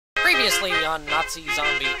Previously on Nazi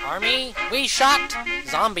Zombie Army, we shot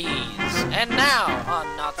zombies. And now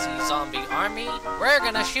on Nazi Zombie Army, we're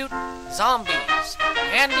gonna shoot zombies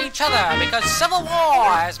and each other because civil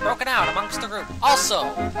war has broken out amongst the group. Also,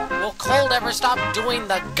 will Cold ever stop doing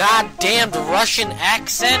the goddamned Russian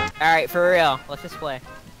accent? Alright, for real. Let's just play.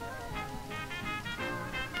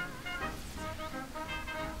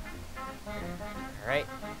 Alright.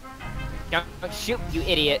 Don't shoot, you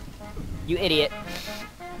idiot. You idiot.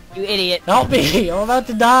 You idiot. Help me! I'm about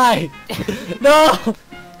to die! No!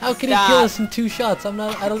 How can he Stop. kill us in 2 shots? I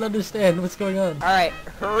don't understand what's going on. Alright,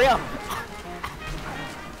 for real.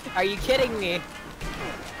 Are you kidding me?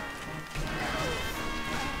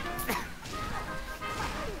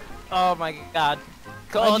 Oh my god.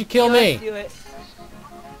 Cold, Why'd you kill me? Do it.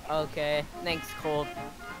 Okay, thanks, Cold.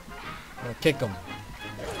 I'll kick him.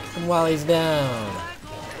 Kick him while he's down.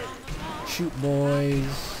 Shoot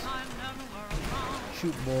boys.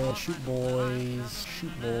 Shoot boys, shoot boys,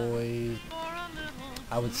 shoot boys.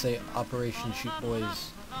 I would say Operation Shoot Boys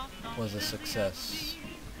was a success.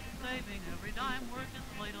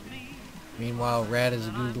 Meanwhile, Rad is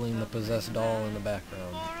googling the possessed doll in the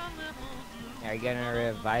background. Are you gonna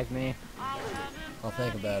revive me? I'll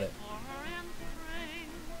think about it.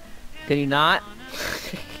 Can you not?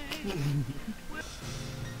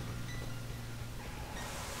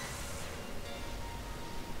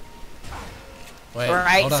 Wait,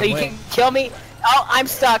 Alright, hold on, so you wait. can kill me? Oh, I'm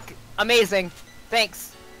stuck. Amazing.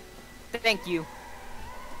 Thanks. Thank you.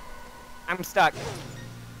 I'm stuck.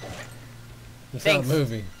 He's Thanks. not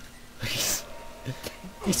moving. He's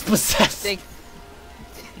possessed. Thanks.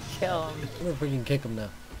 Kill him. I'm gonna freaking kick him now.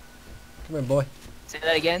 Come here, boy. Say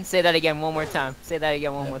that again. Say that again one more time. Say that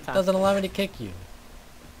again one more It time. doesn't allow me to kick you.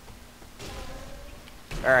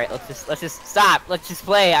 Alright, let's just stop. Let's just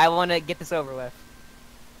play. I want to get this over with.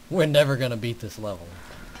 We're never gonna beat this level.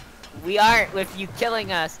 We aren't with you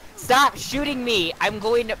killing us. Stop shooting me. I'm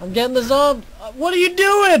going to... I'm getting the zombie. What are you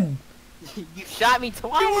doing? You shot me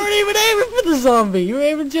twice. You weren't even aiming for the zombie. You were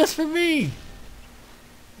aiming just for me.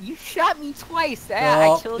 You shot me twice. Oh,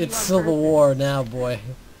 I killed you it's on Civil purpose. War now, boy.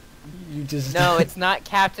 You just No, it's not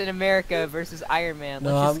Captain America versus Iron Man.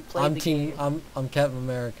 No, Let's just play I'm the team. game. I'm Captain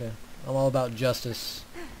America. I'm all about justice.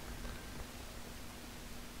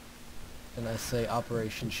 And I say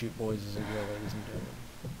Operation Shoot Boys is a go, ladies and gentlemen.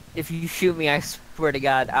 If you shoot me, I swear to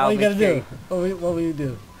God, I'll What you gotta make do? What will you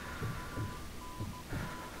do?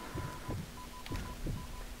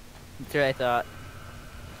 That's what I thought.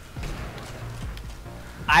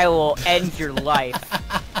 I will end your life.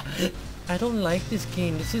 I don't like this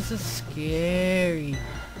game. This is a scary.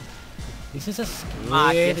 This is a scary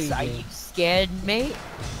Marcus, are game. you scared, mate?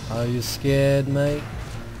 Are you scared, mate?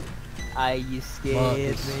 Are you scared,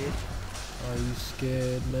 Marcus. mate? Are you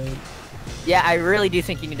scared, mate? Yeah, I really do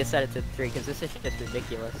think you need to set it to 3, because this is just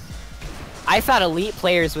ridiculous. I thought Elite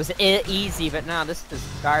Players was easy, but no, this is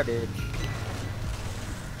garbage.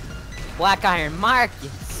 Black Iron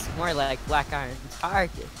Marcus. More like Black Iron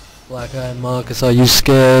Target. Black Eye Marcus, are you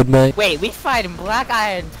scared, mate? Wait, we fighting Black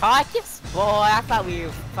Iron Tarkus? Boy, I thought we were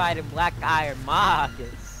fighting Black Iron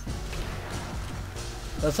Marcus.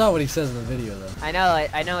 That's not what he says in the video, though. I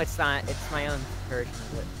know it's not. It's my own version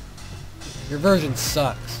of it. Your version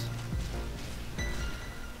sucks.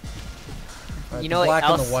 Alright, You the know what black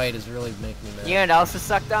and else- the white is really making me mad. You know what else is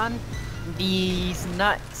sucked on? These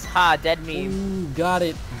nuts. Ha, dead meme. Ooh, got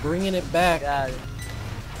it. Bringing it back. Got it.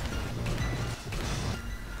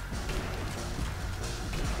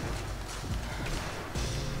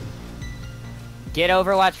 Get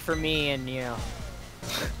Overwatch for me and, you know.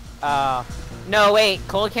 No, wait.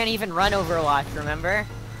 Cole can't even run Overwatch, remember?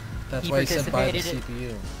 That's he why he said buy the participated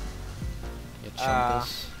CPU. You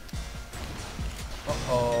chumpus.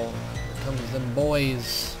 Uh-oh. Here comes them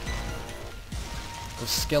boys. Those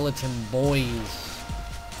skeleton boys.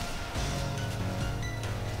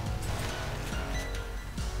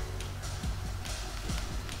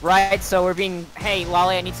 Right, so we're being... Hey,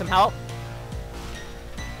 Lolly, I need some help.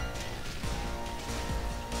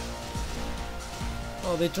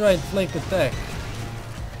 Oh, they tried flank attack.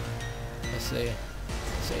 I say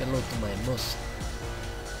hello to my must.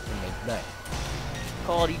 And they die.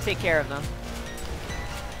 Cole, you take care of them.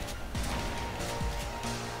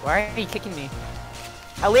 Why are you kicking me?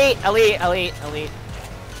 Elite, elite, elite, elite.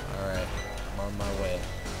 Alright, I'm on my way.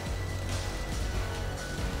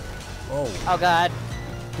 Oh, Oh god.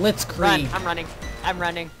 Blitzkrieg. Run, I'm running. I'm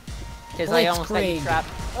running. Because I almost got you Blitzkrieg.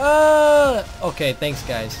 trapped. Okay, thanks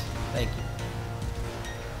guys. Thank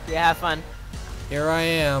you. Yeah, have fun. Here I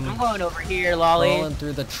am. I'm going over here, Lolly. Crawling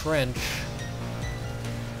through the trench.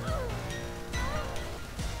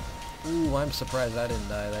 Ooh, Ooh, I'm surprised I didn't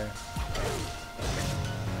die there.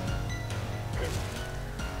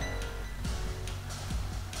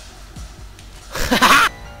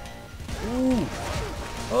 Ooh!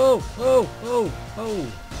 Oh! Oh! Oh!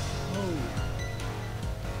 Oh! Oh!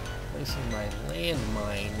 Placing my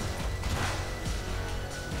landmine.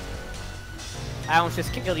 I almost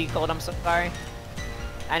just killed you, Cold. I'm so sorry.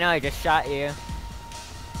 I know I just shot you.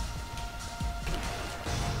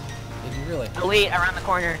 Did you really? Elite, around the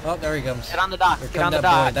corner. Oh, there he comes. Get on the docks. Here Get come on the that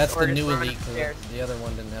boy. docks. That's or the just new run elite, 'cause upstairs. the other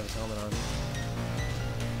one didn't have his helmet on.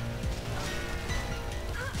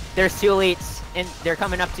 There's 2 elites, and they're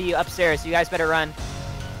coming up to you upstairs. You guys better run.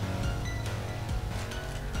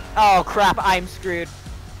 Oh crap! I'm screwed.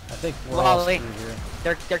 I think we're all Loli. screwed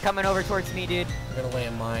here. They're coming over towards me, dude. We're gonna lay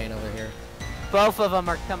a mine over here. Both of them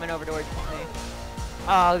are coming over towards me.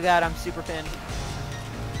 Oh god, I'm super pinned.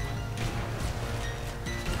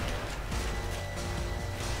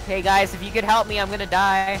 Hey guys, if you could help me, I'm gonna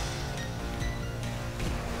die.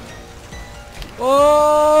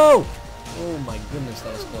 Oh! Oh my goodness,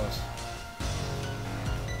 that was close.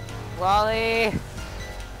 Loli!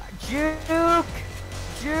 Juke!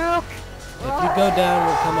 Juke! If you go down,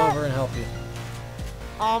 we'll come over and help you.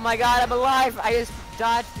 Oh my god, I'm alive! I just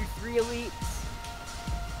dodged through 3 elites.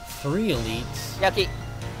 3 elites? Yeah, okay.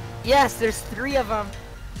 Yes, there's 3 of them.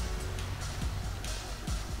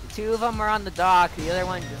 2 of them are on the dock. The other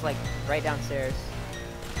one is like right downstairs.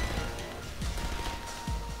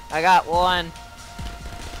 I got 1.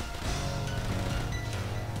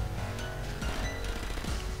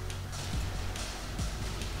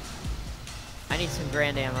 I need some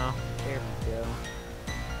grand ammo. There we go.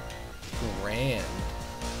 Grand.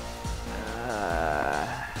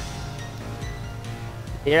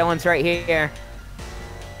 The other one's right here.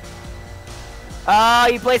 Oh,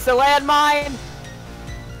 you placed a landmine!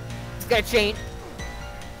 It's gonna chain.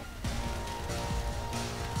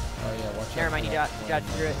 Oh yeah, watch out. Never mind, you for that dodged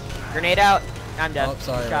landmine. through it. Grenade out. I'm dead. Oh,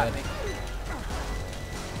 sorry, You shot Red. me.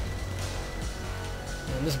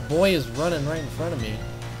 And this boy is running right in front of me.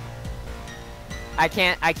 I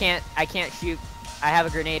can't shoot. I have a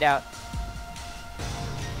grenade out.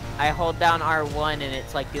 I hold down R1 and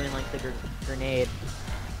it's like doing like the grenade.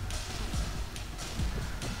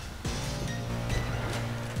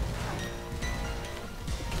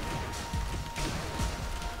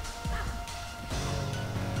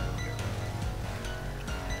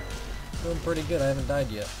 Doing pretty good, I haven't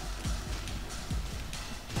died yet.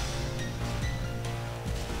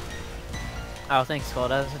 Oh, thanks,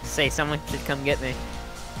 Cold. I was about to say someone should come get me.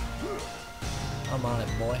 I'm on it,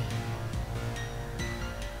 boy.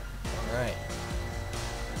 Alright.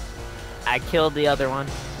 I killed the other one.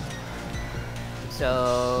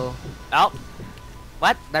 So... Oh!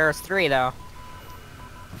 What? There was 3, though.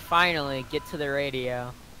 Finally, get to the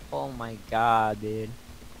radio. Oh my god, dude.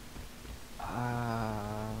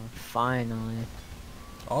 Finally.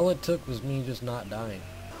 All it took was me just not dying.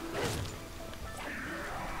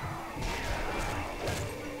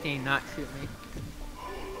 Can you not shoot me?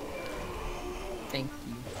 Thank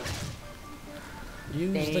you.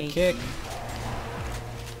 Use the Thank kick. you.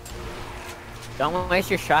 Don't waste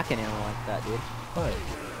your shotgun ammo like that, dude. Fine.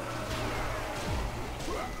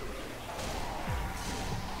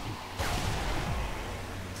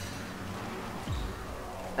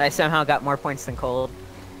 I somehow got more points than Cold.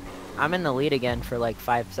 I'm in the lead again for like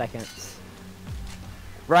 5 seconds.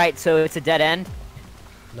 Right, so it's a dead end?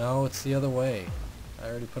 No, it's the other way. I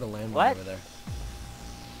already put a landmine What? over there.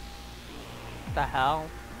 What the hell?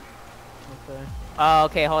 Okay. Oh,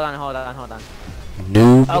 okay, hold on.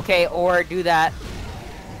 Noob. Okay, or do that.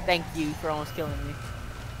 Thank you for almost killing me.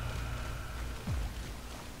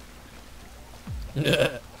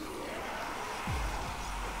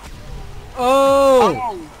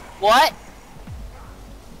 Oh! What?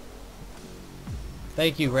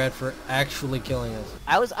 Thank you, Red, for actually killing us.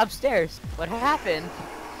 I was upstairs. What happened?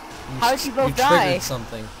 How did you both You die? triggered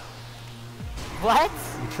something. What?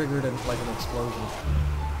 You triggered it like an explosion.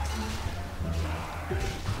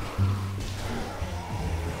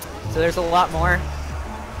 So there's a lot more.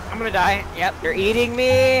 I'm gonna die. Yep, they're eating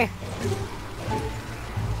me.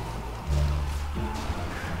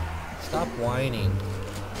 Stop whining.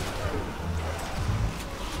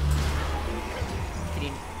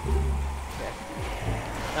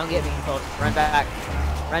 Don't get me, Cold. Run back.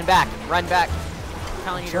 Run back. Run back. I'm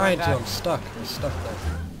telling you to run Trying to, back. I'm stuck. I'm stuck there.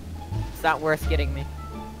 It's not worth getting me.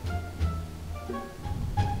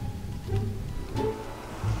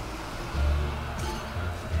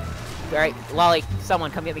 Alright, Loli,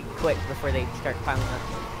 someone come get me quick before they start piling up.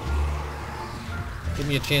 Give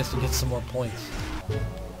me a chance to get some more points.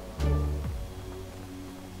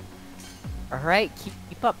 Alright,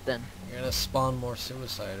 keep up then. You're gonna spawn more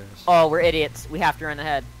suiciders. Oh, we're idiots. We have to run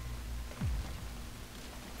ahead.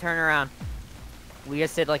 Turn around. We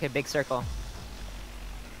just did like a big circle.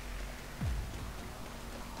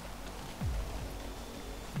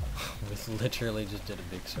 We literally just did a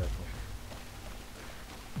big circle.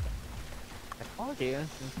 I told you,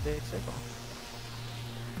 it's a big circle.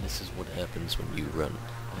 This is what happens when you run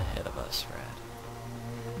ahead of us, Rad.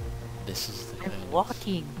 This is the kind I'm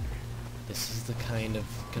walking. This is the kind of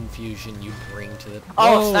confusion you bring to the.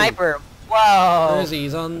 Oh, Whoa! sniper! Whoa! Where is he?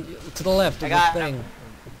 He's on to the left of the thing.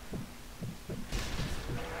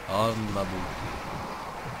 On my boot.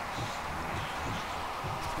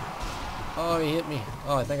 Oh, he hit me.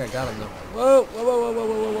 Oh, I think I got him though. Whoa! Whoa! Whoa! Whoa!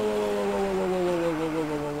 Whoa!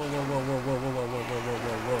 Whoa!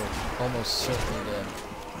 Whoa! Whoa! Almost certainly dead.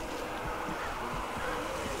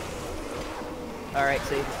 All right,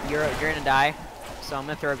 so you're gonna die. So I'm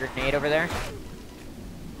gonna throw a grenade over there.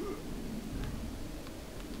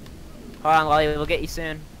 Hold on, Lolly. We'll get you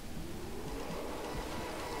soon.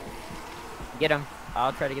 Get him.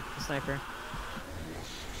 I'll try to get the sniper.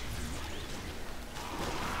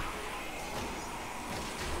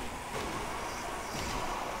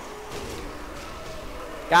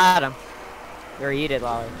 Got him. You're eaten,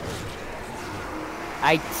 Lolly.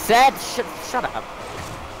 I said shut up.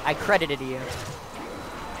 I credited you.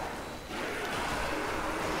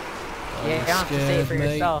 Yeah, you don't have to say it for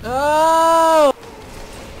yourself. Oh!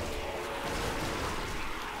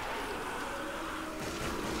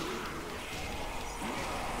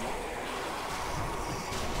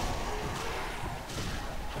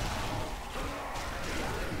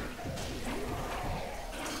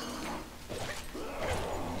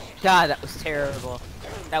 God, that was terrible.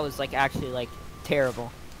 That was like actually like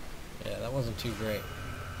terrible. Yeah, that wasn't too great.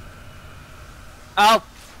 Oh!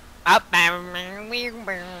 Up!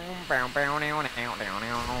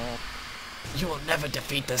 You will never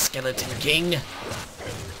defeat the Skeleton King!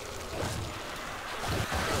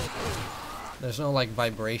 There's no like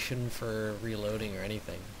vibration for reloading or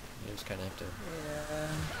anything. You just kinda have to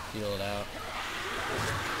feel it out.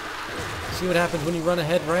 See what happens when you run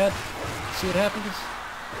ahead, Brad? See what happens?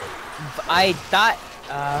 I thought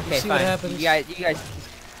okay, see fine. What happens?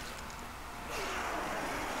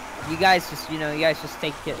 You guys just, you guys just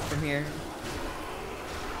take it from here.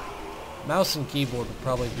 Mouse and keyboard would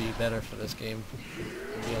probably be better for this game.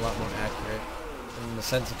 It'd be a lot more accurate. And the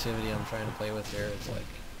sensitivity I'm trying to play with here is like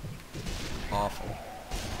awful.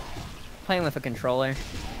 Playing with a controller.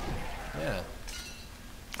 Yeah.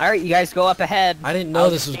 Alright, you guys go up ahead. I didn't know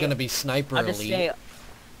this was gonna be Sniper Elite.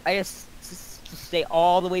 I just stay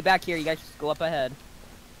all the way back here. You guys just go up ahead.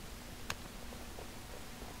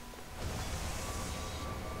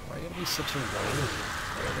 Why are you gonna be such a whiny?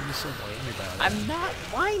 Why are you gonna be so whiny about it? I'm not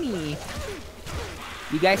whiny.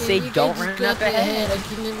 You guys say don't run up ahead. I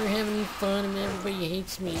can never have any fun and everybody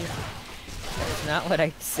hates me. That's not what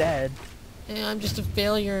I said. Yeah, I'm just a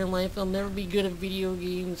failure in life. I'll never be good at video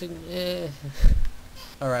games and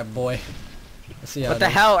Alright, boy. Let's see how What the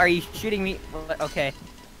hell? Are you shooting me? Okay.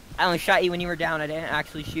 I only shot you when you were down. I didn't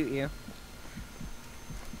actually shoot you.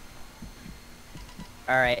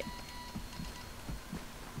 Alright.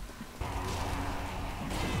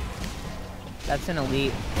 That's an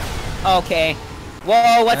elite. Okay.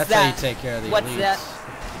 Whoa, what's that? That's how you take care of the What's elites. that?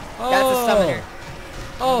 Oh. That's a summoner.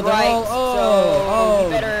 Oh, right, they're all, so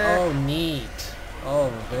you better... oh, neat. Oh,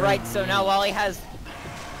 very Right, so neat. now Wally has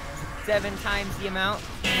 7 times the amount.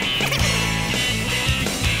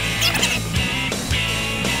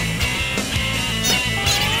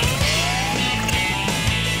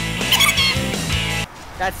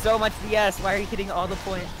 That's so much BS. Why are you getting all the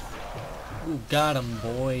points? Ooh, got 'em,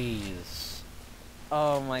 boys.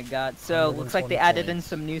 Oh my god. So, looks like they added in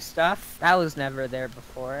some new stuff. That was never there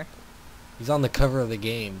before. He's on the cover of the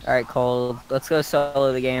game. Alright, Cold. Let's go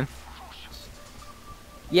solo the game.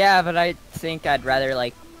 Yeah, but I think I'd rather,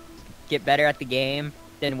 like, get better at the game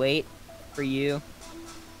than wait for you.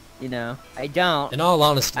 You know, I don't. In all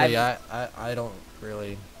honesty, I don't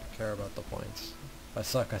really care about the points. If I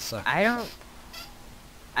suck, I suck. I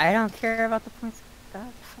don't care about the points. God,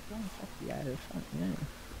 fuck you guys. Fuck yeah.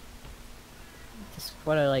 Just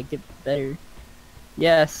wanna, like, get better.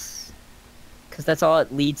 Yes. Because that's all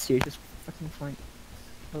it leads to, just fucking points.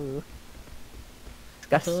 Oh.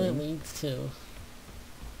 That's all it Disgusting. leads to.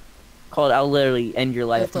 Cold, I'll literally end your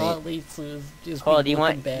life, That's all mate. it leads to is just Cold, people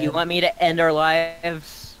looking bad. you want me to end our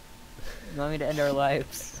lives? You want me to end our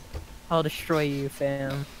lives? I'll destroy you,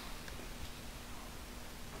 fam.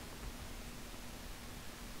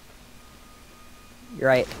 You're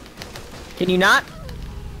right. Can you not?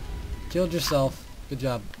 Killed yourself. Good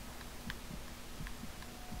job.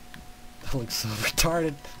 looks so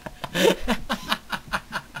retarded.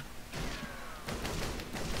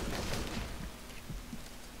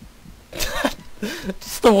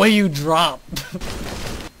 Just the way you drop.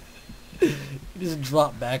 You just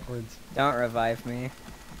drop backwards. Don't revive me.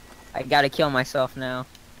 I gotta kill myself now.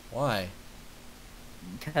 Why?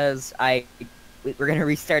 Because we're gonna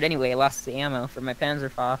restart anyway. I lost the ammo for my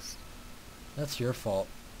Panzerfaust. That's your fault.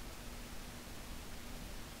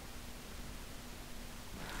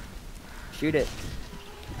 Shoot it.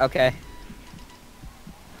 Okay.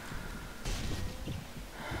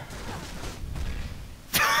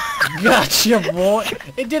 Gotcha, boy.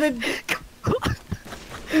 It didn't.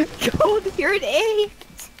 Cold, you're an 8.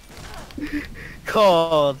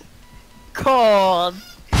 Cold. Cold.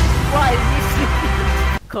 Why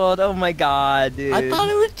is this Cold? Oh my god, dude. I thought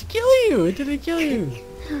it would kill you. It didn't kill you.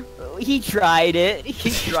 He tried it. He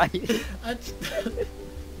tried it.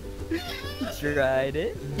 He tried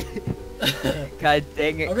it. God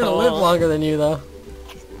dang it, I'm gonna Cold. live longer than you, though.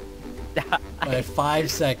 By 5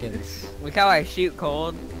 seconds. Look how I shoot,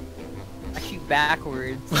 Cold. I shoot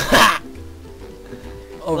backwards.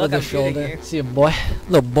 Over Look, the I'm shooting shoulder. here. See you, boy.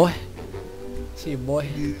 Little boy. See you, boy.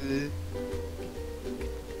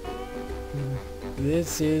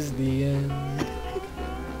 This is the end.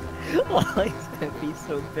 Oh, he's gonna be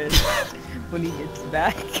so pissed when he gets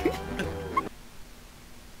back.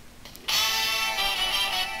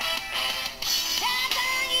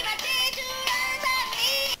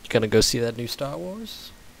 Gonna go see that new Star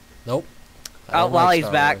Wars? Nope. I Oh, don't while like he's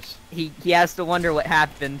Star back, Wars. he has to wonder what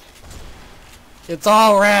happened. It's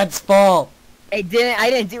all Rad's fault. I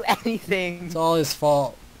didn't do anything. It's all his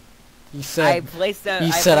fault. He I said. placed a.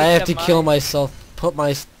 He said I have to kill myself, put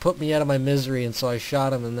me out of my misery, and so I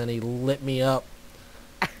shot him, and then he lit me up,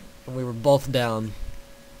 and we were both down.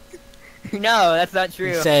 No, that's not true.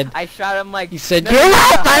 He said. I shot him like. He said, no, "You're no,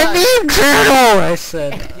 not no, my no. name, Colonel." I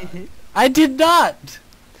said, "I did not."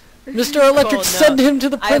 Mr. Electric, Cool, no. send him to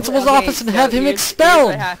the principal's Okay, office and so have him here's expelled.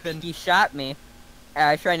 what happened. He shot me. We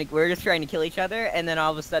were just trying to kill each other, and then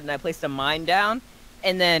all of a sudden I placed a mine down,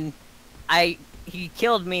 and then he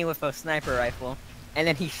killed me with a sniper rifle, and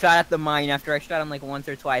then he shot at the mine after I shot him like once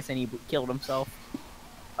or twice, and he killed himself.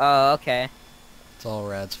 Oh, okay. It's all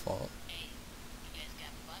Rad's fault.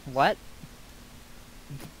 What?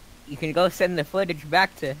 You can go send the footage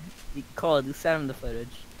back to Cole. Send him the footage.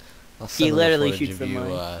 I'll send him the literally footage shoots of the you,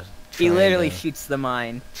 mine. He trying literally to- shoots the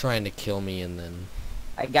mine. trying to kill me, and then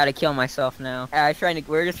I gotta kill myself now. We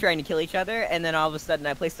were just trying to kill each other, and then all of a sudden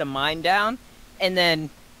I placed a mine down, and then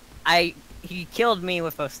he killed me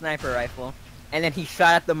with a sniper rifle, and then he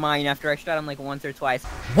shot at the mine after I shot him like once or twice.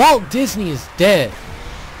 Walt Disney is dead.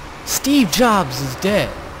 Steve Jobs is dead.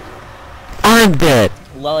 I'm dead.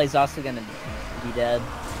 Loli's also gonna be dead.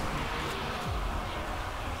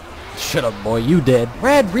 Shut up, boy. You dead.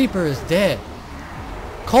 Red Reaper is dead.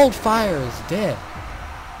 Cold Fire is dead.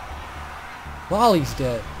 Wally's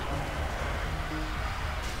dead.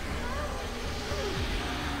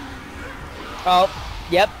 Oh,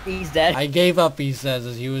 yep, he's dead. I gave up, he says,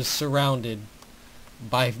 as he was surrounded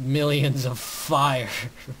by millions of fire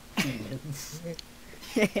demons.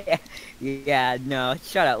 Yeah, no,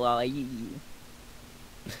 shut up, Loli.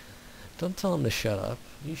 Don't tell him to shut up.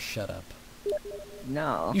 You shut up.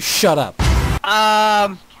 No. You shut up.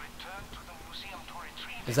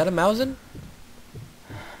 Is that a Mausen?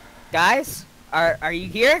 Guys, are you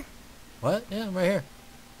here? What? Yeah, I'm right here.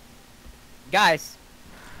 Guys,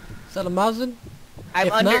 Is that a Mausen? I'm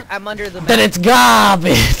If under not, I'm under the then map. it's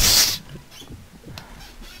garbage!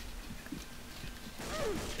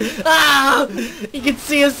 Ah! He could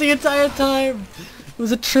see us the entire time! It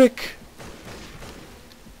was a trick!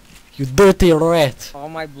 You dirty rat! All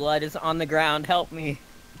my blood is on the ground. Help me.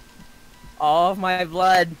 All of my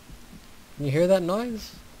blood. Can you hear that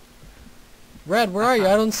noise? Red, where are you?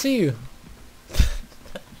 I don't see you.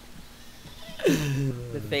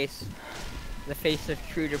 The face of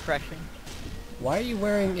true depression. Why are you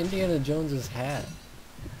wearing Indiana Jones's hat?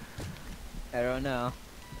 I don't know.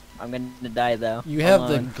 I'm gonna die though. You have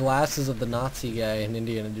Hold the on. glasses of the Nazi guy in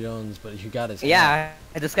Indiana Jones, but you got his hat. Yeah,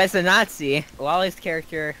 this guy's a Nazi. Wally's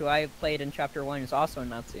character, who I played in Chapter 1, is also a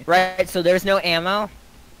Nazi. Right, so there's no ammo?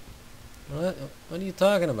 What are you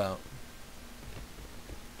talking about?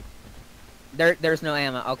 There's no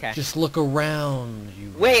ammo, okay. Just look around,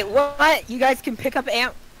 you... Wait, what? You guys can pick up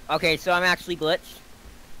ammo? Okay, so I'm actually glitched.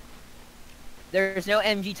 There's no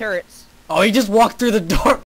MG turrets. Oh, he just walked through the door!